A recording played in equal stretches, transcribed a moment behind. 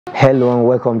Hello and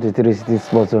welcome to 360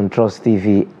 Sports on Trust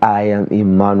TV. I am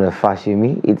Emmanuel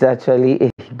Fashimi. It's actually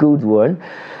a good one.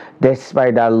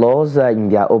 Despite that loss in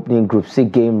their opening Group C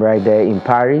game right there in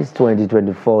Paris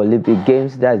 2024 Olympic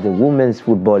Games, that's the women's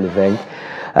football event.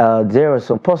 There are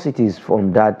some positives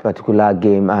from that particular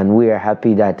game, and we are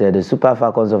happy that the Super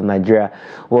Falcons of Nigeria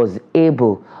was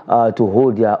able to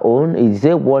hold their own. It's a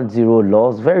 1-0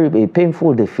 loss, very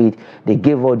painful defeat. They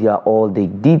gave all their all, they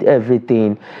did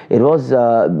everything. It was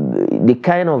the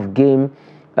kind of game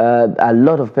a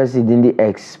lot of persons didn't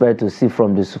expect to see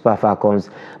from the Super Falcons,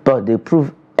 but they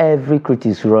proved every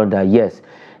critic wrong that yes,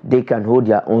 they can hold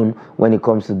their own when it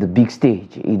comes to the big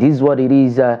stage. It is what it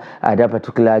is at that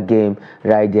particular game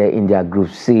right there in their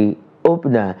Group C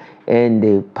opener in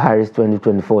the Paris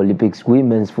 2024 Olympics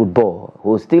women's football.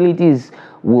 Hostilities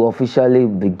will officially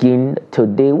begin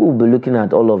today. We'll be looking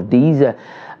at all of these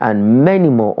and many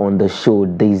more on the show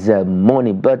this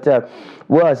morning. But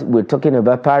whilst we're talking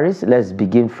about Paris, let's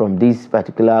begin from this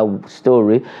particular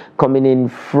story coming in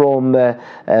from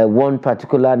one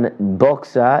particular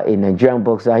boxer, a Nigerian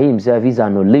boxer. He himself is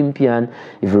an Olympian.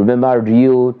 If you remember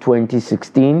Rio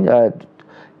 2016,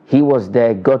 he was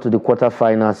there, got to the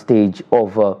quarterfinal stage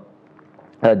of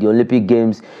the Olympic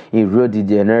Games in Rio de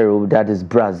Janeiro, that is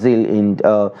Brazil, in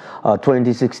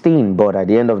 2016. But at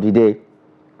the end of the day,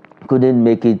 couldn't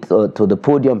make it to the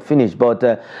podium finish. But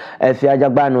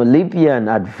Efiajagba, an Olympian,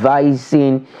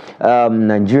 advising Team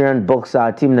Nigerian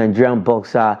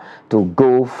boxer to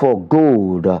go for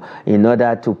gold in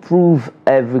order to prove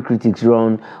every critic's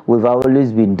wrong. We've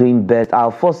always been doing best.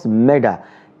 Our first medal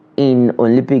in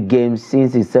Olympic Games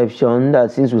since inception,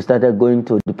 since we started going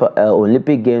to the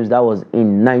Olympic Games, that was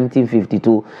in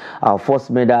 1952. Our first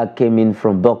medal came in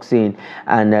from boxing,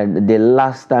 and the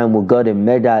last time we got a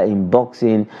medal in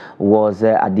boxing was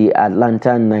at the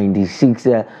Atlanta 96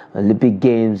 Olympic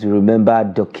Games. Remember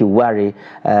Duncan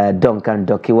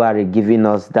Dokiwari giving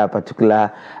us that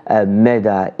particular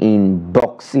medal in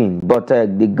boxing. But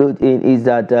the good thing is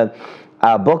that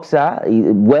our boxer,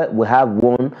 we have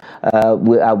one.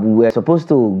 We're supposed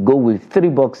to go with 3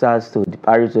 boxers to the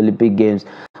Paris Olympic Games,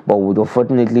 but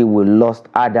unfortunately we lost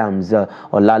Adams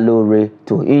Olalore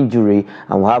to injury,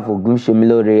 and we have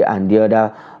Ogunshemilore and the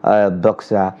other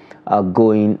boxer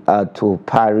going to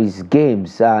Paris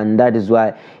Games, and that is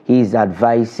why he's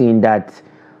advising that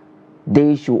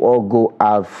they should all go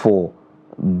out for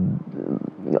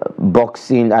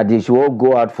boxing. They should all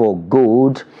go out for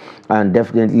gold, and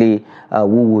definitely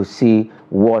we will see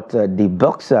what the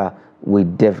boxers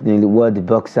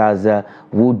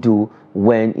will do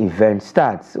when event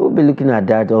starts. We'll be looking at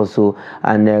that also,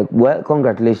 and well,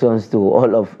 congratulations to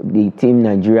all of the Team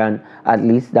Nigerian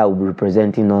athletes that will be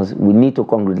representing us. We need to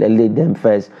congratulate them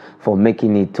first for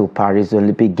making it to Paris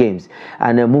Olympic Games.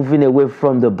 And moving away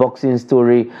from the boxing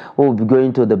story, we'll be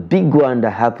going to the big one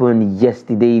that happened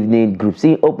yesterday evening, Group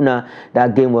C opener.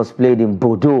 That game was played in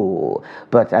Bordeaux,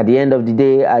 but at the end of the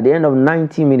day, at the end of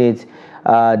 90 minutes,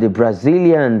 the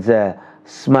Brazilians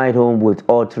smite home with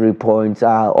all 3 points.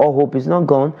 All hope is not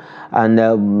gone,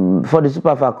 and for the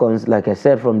Super Falcons, like I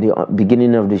said from the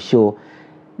beginning of the show,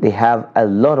 they have a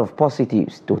lot of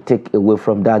positives to take away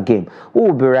from that game. We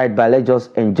will be right back. Let's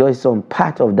just enjoy some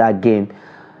part of that game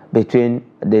between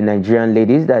the Nigerian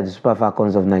ladies, that is the Super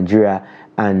Falcons of Nigeria,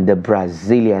 and the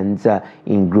Brazilians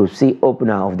in Group C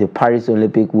opener of the Paris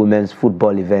Olympic women's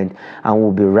football event, and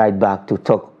we'll be right back to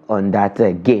talk on that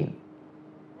game.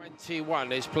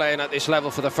 21 is playing at this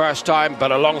level for the first time,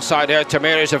 but alongside her,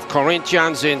 Tamires of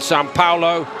Corinthians in Sao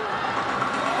Paulo.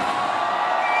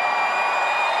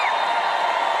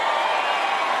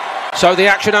 So the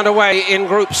action underway in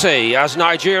Group C as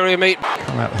Nigeria meet.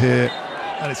 Come out here,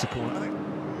 and it's a corner, I think.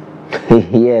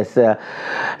 Yes, that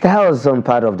was some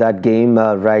part of that game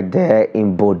right there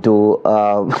in Bordeaux.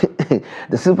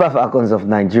 The Super Falcons of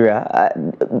Nigeria,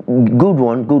 good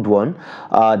one.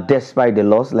 Despite the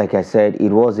loss, like I said, it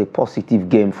was a positive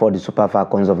game for the Super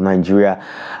Falcons of Nigeria,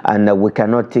 and we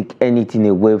cannot take anything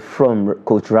away from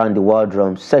Coach Randy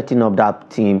Waldrum setting up that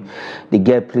team. The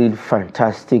girl played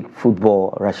fantastic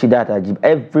football. Rashidat Ajib,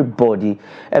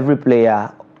 every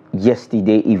player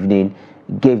yesterday evening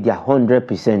gave their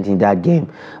 100% in that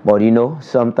game. But you know,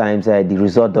 sometimes the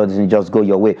result doesn't just go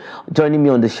your way. Joining me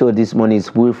on the show this morning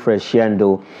is Wilfred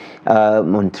Shiando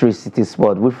on 360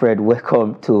 Sport. Wilfred,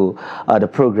 welcome to the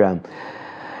program.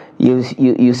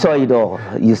 You saw it all.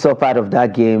 You saw part of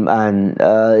that game, and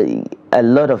a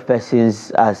lot of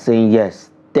persons are saying yes,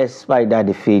 despite that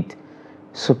defeat,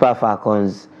 Super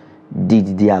Falcons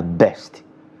did their best.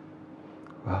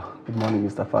 Well, good morning,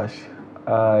 Mr. Fash.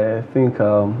 I think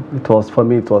it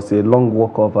was a long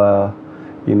walk of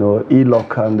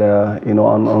e-luck and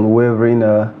unwavering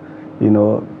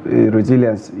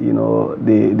resilience.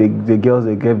 The girls,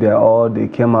 they gave their all. They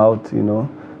came out.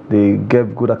 They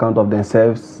gave good account of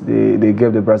themselves. They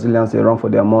gave the Brazilians a run for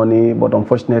their money, but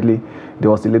unfortunately, there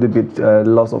was a little bit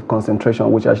loss of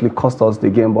concentration, which actually cost us the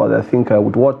game. But I think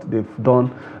with what they've done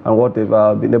and what they've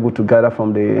been able to gather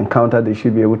from the encounter, they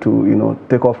should be able to,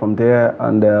 take off from there.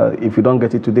 And if you don't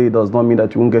get it today, it does not mean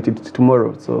that you won't get it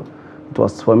tomorrow. So it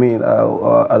was, for me,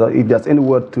 if there's any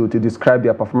word to describe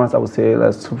their performance, I would say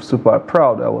super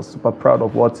proud. I was super proud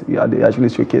of what they actually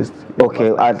showcased.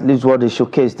 Okay, at least what they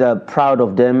showcased, proud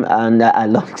of them, and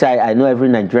alongside, I know every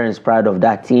Nigerian is proud of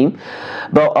that team.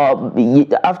 But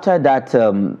after that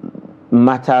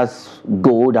Matters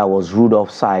goal that was ruled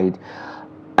offside,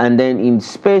 and then in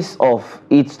space of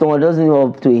it doesn't go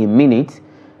up to a minute,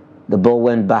 the ball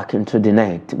went back into the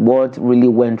net. What really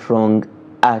went wrong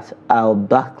at our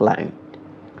back line?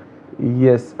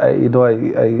 Yes, I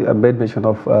made mention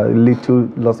of little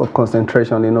loss of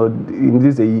concentration. In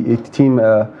this a team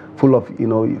full of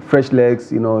fresh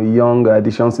legs, young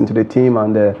additions into the team,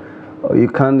 and you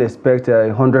can't expect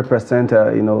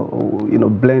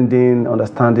 100% blending,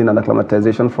 understanding, and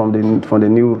acclimatization from the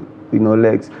new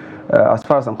legs. As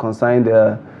far as I'm concerned,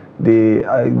 Deborah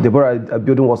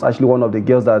Abiodun was actually one of the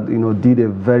girls that did a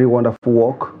very wonderful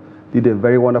work.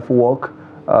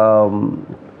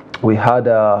 We had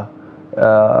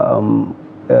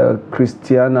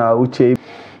Christiana Uche.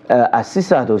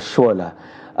 Asisat Oshola.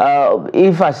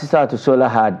 If Asisat Oshola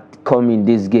had come in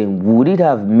this game, would it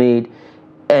have made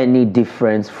any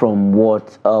difference from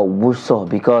what we saw?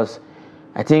 Because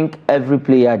I think every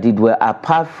player did well,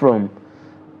 apart from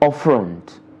up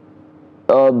front.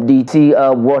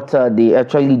 What they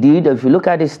actually did. If you look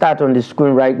at the stat on the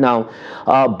screen right now,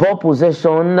 ball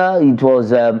possession, it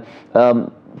was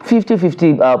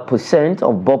 50%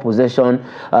 of ball possession.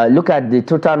 Look at the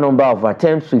total number of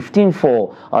attempts: 15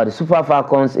 for the Super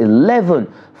Falcons, 11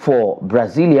 for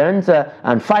Brazilians,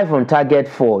 and 5 on target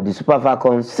for the Super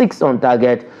Falcons, 6 on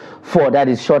target for, that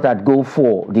is shot at goal,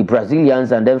 for the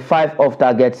Brazilians, and then 5 off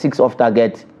target, 6 off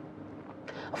target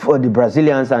for the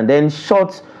Brazilians, and then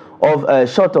shot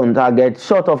on target,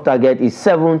 shot off target is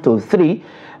 7-3.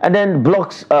 And then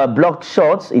blocked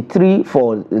shots, 3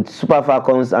 for the Super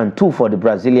Falcons and 2 for the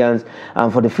Brazilians.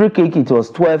 And for the free kick, it was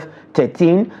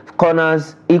 12-13.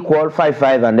 Corners equal,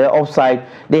 5-5. And then offside,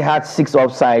 they had 6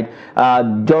 offside.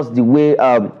 Just the way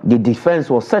the defense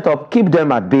was set up, keep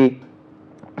them at bay,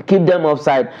 keep them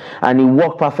offside, and it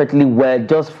worked perfectly well.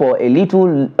 Just for a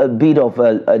little bit of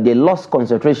they lost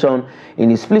concentration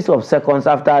in a split of seconds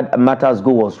after Matters'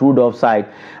 goal was ruled offside,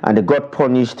 and they got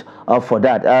punished for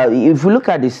that. If you look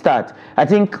at the stat, I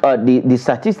think the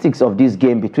statistics of this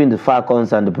game between the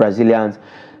Falcons and the Brazilians,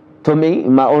 to me,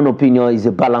 in my own opinion, is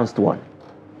a balanced one.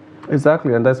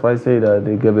 Exactly, and that's why I say that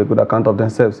they gave a good account of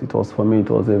themselves. It was, for me, it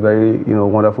was a very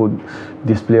wonderful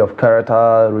display of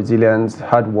character, resilience,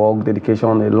 hard work,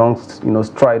 dedication, a long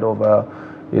stride of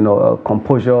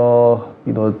composure,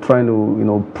 trying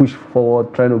to push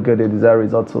forward, trying to get the desired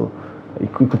result. So you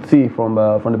could see from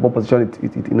the ball position,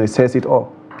 it says it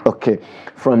all. Okay,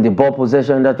 from the ball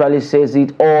possession, that really says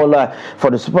it all. For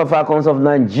the Super Falcons of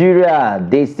Nigeria,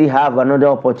 they still have another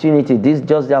opportunity. This is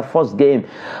just their first game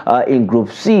in Group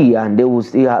C, and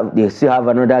they still have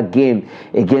another game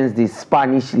against the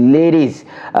Spanish ladies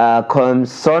come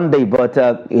Sunday. But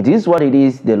it is what it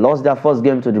is. They lost their first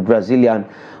game to the Brazilian.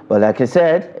 But like I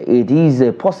said, it is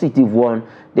a positive one.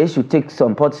 They should take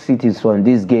some positives from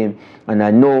this game. And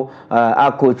I know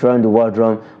our coach around the world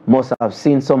drum must have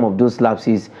seen some of those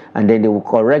lapses, and then they will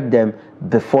correct them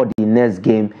before the next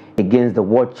game against the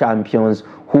world champions,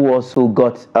 who also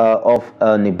got off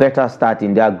on a better start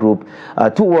in their group,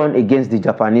 2-1 against the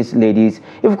Japanese ladies.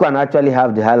 If we can actually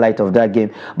have the highlight of that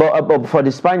game. But for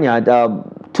the Spaniard,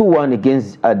 2-1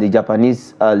 against the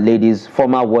Japanese ladies,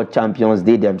 former world champions,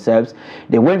 they themselves.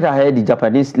 They went ahead, the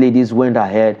Japanese ladies went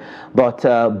ahead, but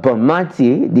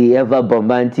Bombanti,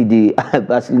 the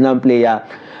Barcelona player,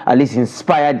 at least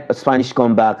inspired a Spanish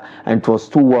comeback, and it was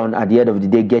 2-1 at the end of the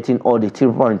day, getting all the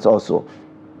 3 points also.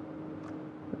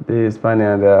 The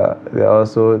Spaniards, they're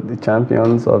also the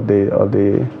champions of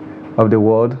the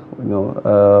world,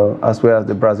 as well as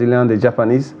the Brazilian, the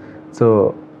Japanese.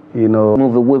 So,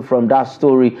 move away from that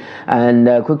story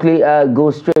and quickly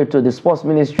go straight to the sports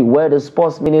ministry, where the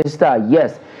sports minister,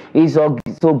 yes, is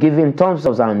also giving thumbs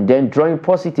up and then drawing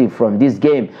positive from this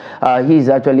game. He's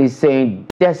actually saying,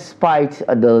 despite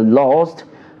the loss,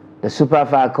 the Super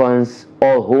Falcons,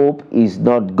 all hope is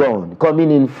not gone.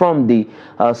 Coming in from the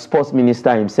sports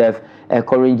minister himself,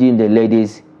 encouraging the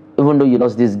ladies, even though you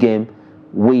lost this game,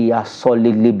 we are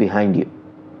solidly behind you.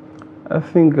 I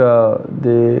think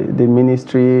the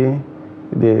ministry,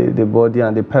 the body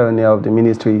and the pioneer of the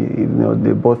ministry,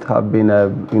 they both have been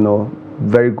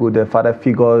very good father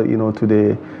figure,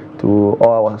 to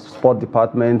all our sport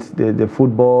departments, the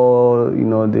football,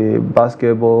 the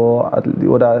basketball,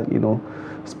 the other,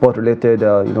 sport related,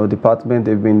 department.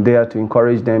 They've been there to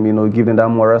encourage them, giving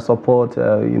them moral support,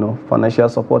 financial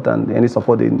support, and any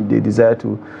support they desire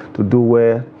to do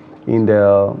well in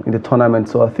the tournament.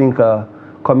 So I think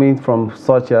coming from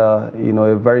such a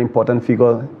very important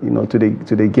figure, to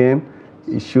the game,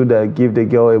 it should give the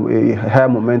girl a higher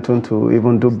momentum to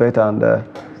even do better and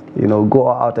go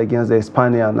out against the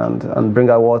Spaniard and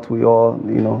bring out what we all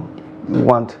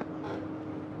want.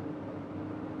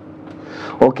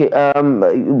 Okay,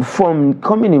 from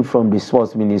coming in from the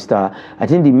sports minister, I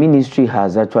think the ministry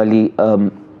has actually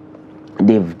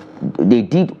they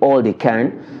did all they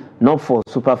can, not for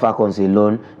Super Falcons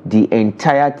alone, the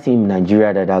entire team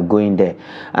Nigeria that are going there.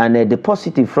 And the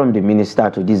positive from the minister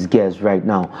to these girls right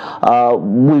now,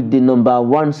 with the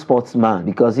 #1 sportsman,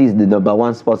 because he's the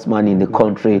 #1 sportsman in the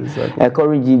country, exactly,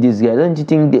 encouraging these girls. Don't you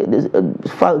think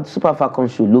the Super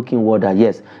Falcons should look inward that,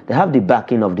 yes, they have the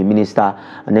backing of the minister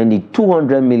and then the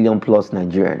 200 million plus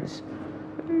Nigerians?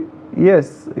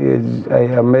 Yes, I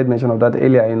have made mention of that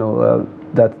earlier,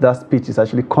 that speech is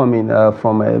actually coming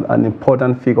from an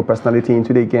important figure personality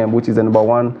into the game, which is the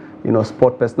 #1,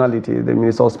 sport personality, the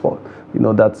Minister of Sport,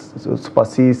 that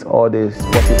supersedes all the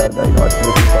sports activities.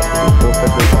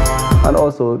 And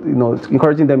also,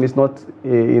 encouraging them is not,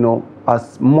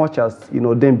 as much as,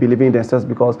 them believing in themselves,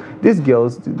 because these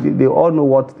girls, they all know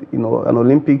what, an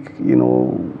Olympic,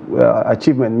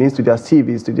 achievement means to their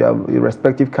CVs, to their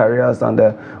respective careers, and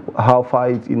how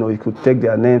far it could take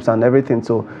their names and everything.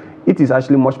 So it is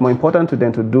actually much more important to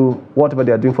them to do whatever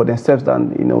they are doing for themselves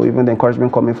than, even the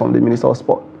encouragement coming from the Minister of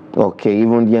Sport. Okay,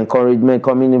 even the encouragement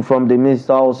coming in from the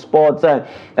Minister of Sports, there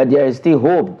is still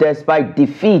hope despite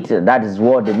defeat. That is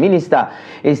what the minister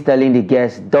is telling the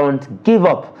guests. Don't give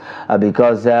up,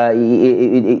 because there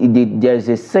is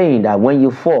a saying that when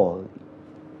you fall,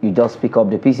 you just pick up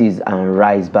the pieces and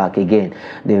rise back again.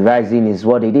 The rising is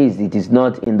what it is. It is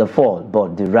not in the fall,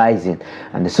 but the rising.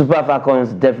 And the Super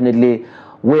Falcons, definitely,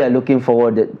 we are looking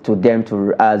forward to them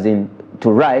to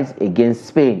rise against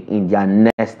Spain in their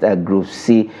next Group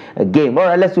C game. All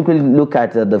right, let's quickly look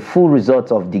at the full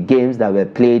results of the games that were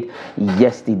played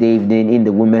yesterday evening in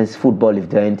the women's football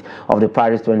event of the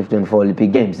Paris 2024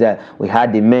 Olympic Games. We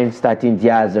had the men starting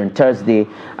theirs on Thursday,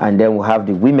 and then we have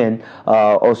the women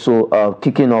also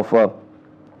kicking off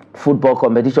football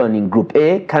competition in Group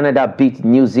A. Canada beat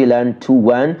New Zealand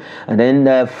 2-1, and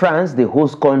then France, the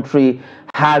host country,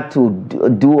 had to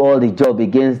do all the job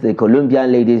against the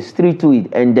Colombian ladies. 3-2 it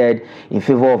ended in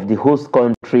favor of the host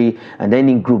country. And then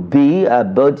in Group B,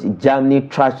 both Germany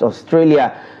trashed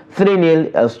Australia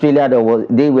 3-0. Australia,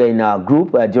 they were in our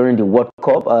group during the World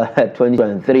Cup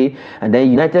 2023, and then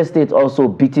United States also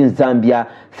beating Zambia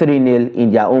 3-0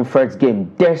 in their own first game,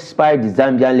 despite the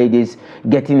Zambian ladies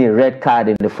getting a red card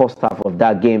in the first half of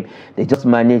that game. They just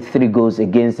managed 3 goals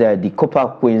against the Copper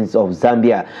Queens of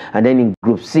Zambia. And then in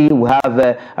Group C, we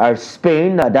have our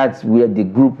Spain, that's where the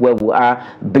group where we are,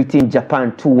 beating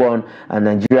Japan 2-1, and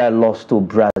Nigeria lost to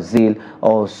Brazil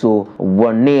also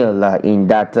 1-0 in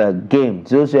that game.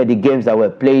 Those were the games that were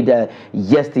played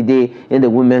yesterday in the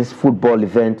women's football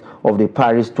event of the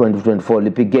Paris 2024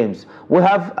 Olympic Games. We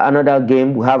have another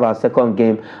game, we have our second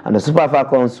game, and the Super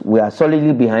Falcons, we are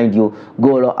solidly behind you.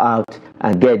 Go out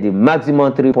and get the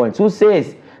maximum 3 points. Who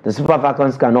says the Super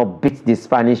Falcons cannot beat the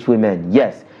Spanish women?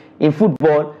 Yes, in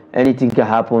football, anything can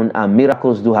happen, and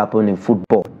miracles do happen in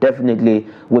football. Definitely,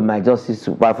 we might just see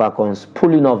Super Falcons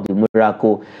pulling off the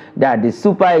miracle that the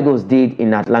Super Eagles did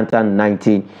in Atlanta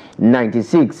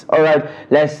 1996. All right,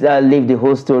 let's leave the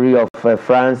whole story of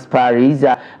France, Paris,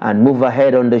 and move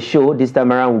ahead on the show. This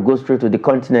time around, we'll go straight to the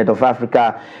continent of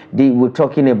Africa. We're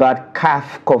talking about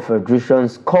CAF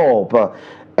Confederations Cup.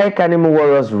 Ekanemi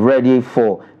Warriors ready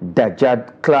for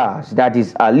Dajad class. That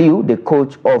is Aliu, the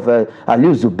coach of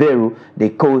Aliu Zubairu, the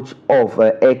coach of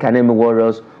Ekanemi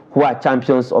Warriors, who are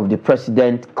champions of the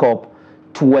President Cup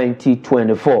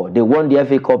 2024. They won the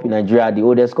FA Cup in Nigeria, the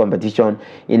oldest competition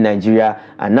in Nigeria,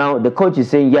 and now the coach is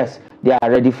saying yes, they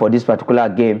are ready for this particular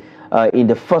game in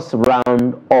the first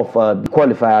round of the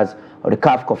qualifiers of the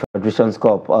CAF Confederations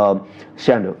Cup.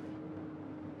 Shando.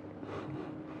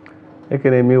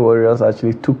 Ekanemi Warriors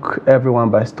actually took everyone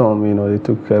by storm. They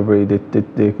took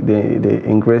they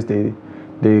embraced the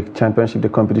championship, the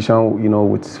competition,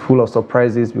 with full of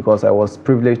surprises, because I was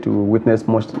privileged to witness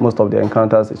most of the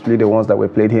encounters, especially the ones that were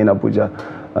played here in Abuja,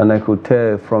 and I could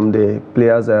tell from the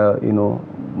players,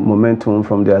 momentum,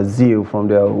 from their zeal, from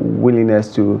their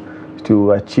willingness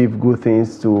to achieve good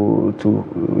things, to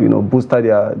booster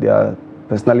their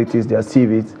personalities, their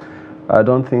CVs. I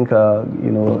don't think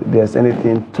there's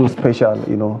anything too special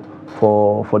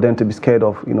for them to be scared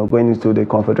of going into the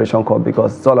Confederation Cup,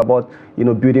 because it's all about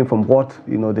building from what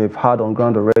they've had on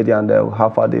ground already and how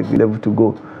far they've been able to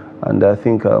go. And I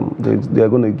think they're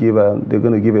going to give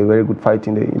a very good fight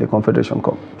in the Confederation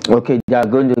Cup. Okay, they are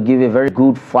going to give a very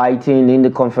good fighting in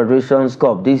the Confederations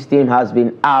Cup. This team has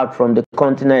been out from the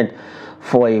continent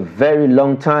for a very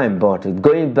long time, but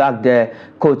going back there,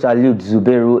 Coach Aliu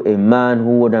Zubairu, a man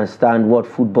who understands what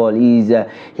football is,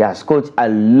 he has coached a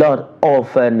lot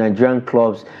of Nigerian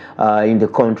clubs in the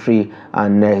country,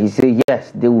 and he said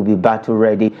yes, they will be battle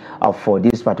ready for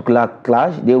this particular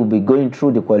clash. They will be going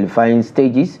through the qualifying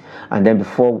stages, and then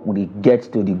before we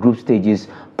get to the group stages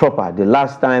proper. The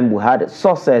last time we had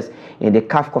success in the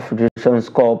CAF Confederations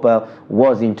Cup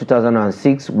was in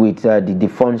 2006 with the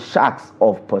defunct Sharks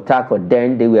of Port Harcourt.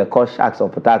 Then they were called Sharks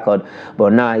of Port Harcourt,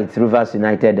 but now it's Rivers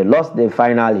United. They lost the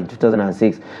final in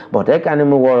 2006, but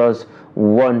Ekanemi Warriors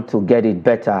want to get it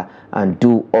better and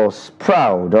do us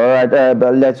proud. All right,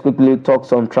 but let's quickly talk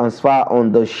some transfer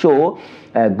on the show.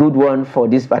 A good one for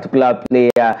this particular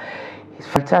player. He's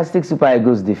fantastic Super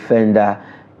Eagles defender.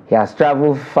 He has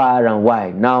traveled far and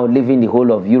wide, now leaving the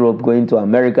whole of Europe, going to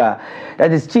America.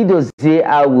 That is Chidozie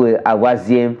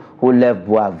Awaziem, who left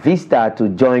Boa Vista to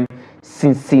join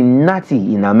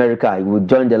Cincinnati in America. He will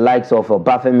join the likes of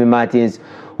Bafemi Martins,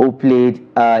 who played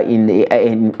in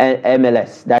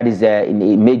MLS, that is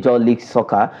in Major League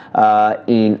Soccer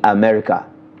in America.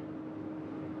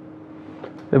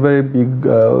 A very big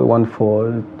one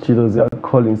for Chidozie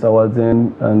Collins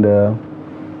Awaziem, and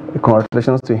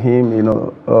congratulations to him.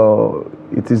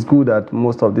 It is good that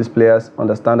most of these players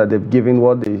understand that they've given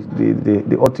what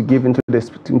they ought to give into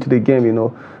the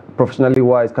game, professionally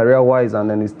wise, career wise, and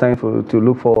then it's time to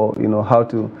look for how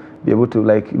to be able to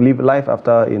live life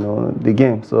after the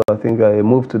game. So I think a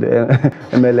move to the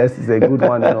MLS is a good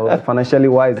one. Financially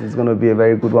wise, it's going to be a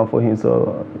very good one for him.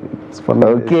 So for me,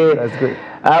 okay, that's great.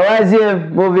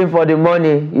 Awaziem, moving for the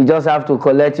money, you just have to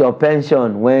collect your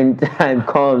pension when time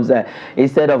comes.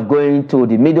 Instead of going to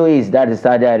the Middle East, that is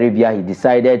Saudi Arabia, he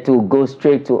decided to go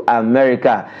straight to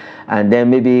America and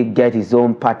then maybe get his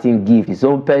own parting gift, his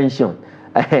own pension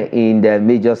in the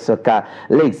major soccer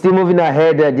league. Still moving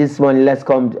ahead this morning, let's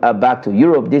come back to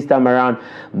Europe. This time around,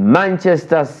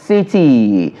 Manchester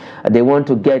City, they want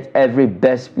to get every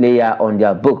best player on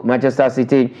their book. Manchester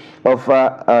City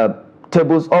offer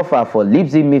tables offer for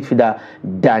Leipzig midfielder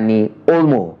Dani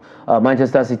Olmo.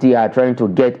 Manchester City are trying to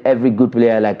get every good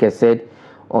player, like I said,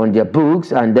 on their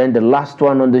books. And then the last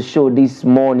one on the show this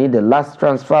morning, the last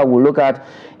transfer we'll look at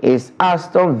is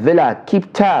Aston Villa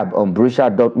keep tab on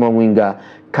Borussia Dortmund winger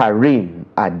Karim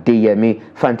Adeyemi.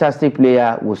 Fantastic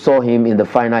player. We saw him in the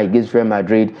final against Real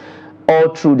Madrid.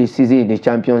 All through the season in the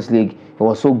Champions League, he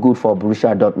was so good for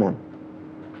Borussia Dortmund.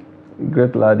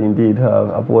 Great lad indeed.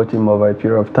 I've watched him over a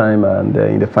period of time, and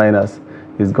in the finals,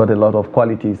 he's got a lot of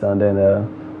qualities. And then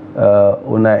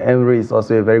Unai Emery is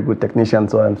also a very good technician,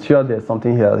 so I'm sure there's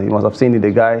something here. He must have seen in the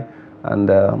guy, and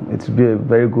it will be a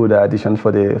very good addition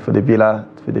for the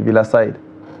Villa side.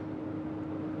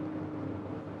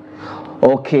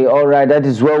 Okay, all right, that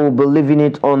is where we'll be leaving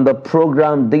it on the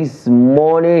program this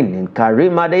morning.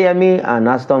 Karim Adeyemi and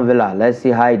Aston Villa. Let's see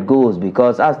how it goes,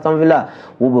 because Aston Villa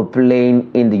will be playing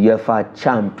in the UEFA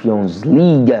Champions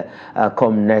League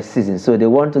come next season. So they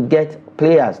want to get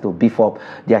players to beef up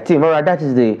their team. All right, that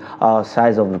is the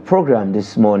size of the program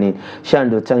this morning.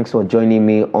 Shando, thanks for joining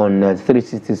me on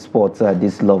 360 Sports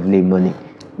this lovely morning.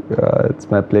 It's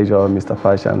my pleasure, Mr.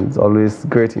 Fashion. It's always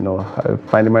great,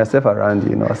 finding myself around,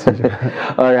 as usual.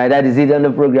 All right, that is it on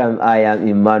the program. I am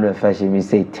Emmanuel Fashion. We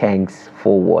say thanks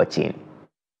for watching.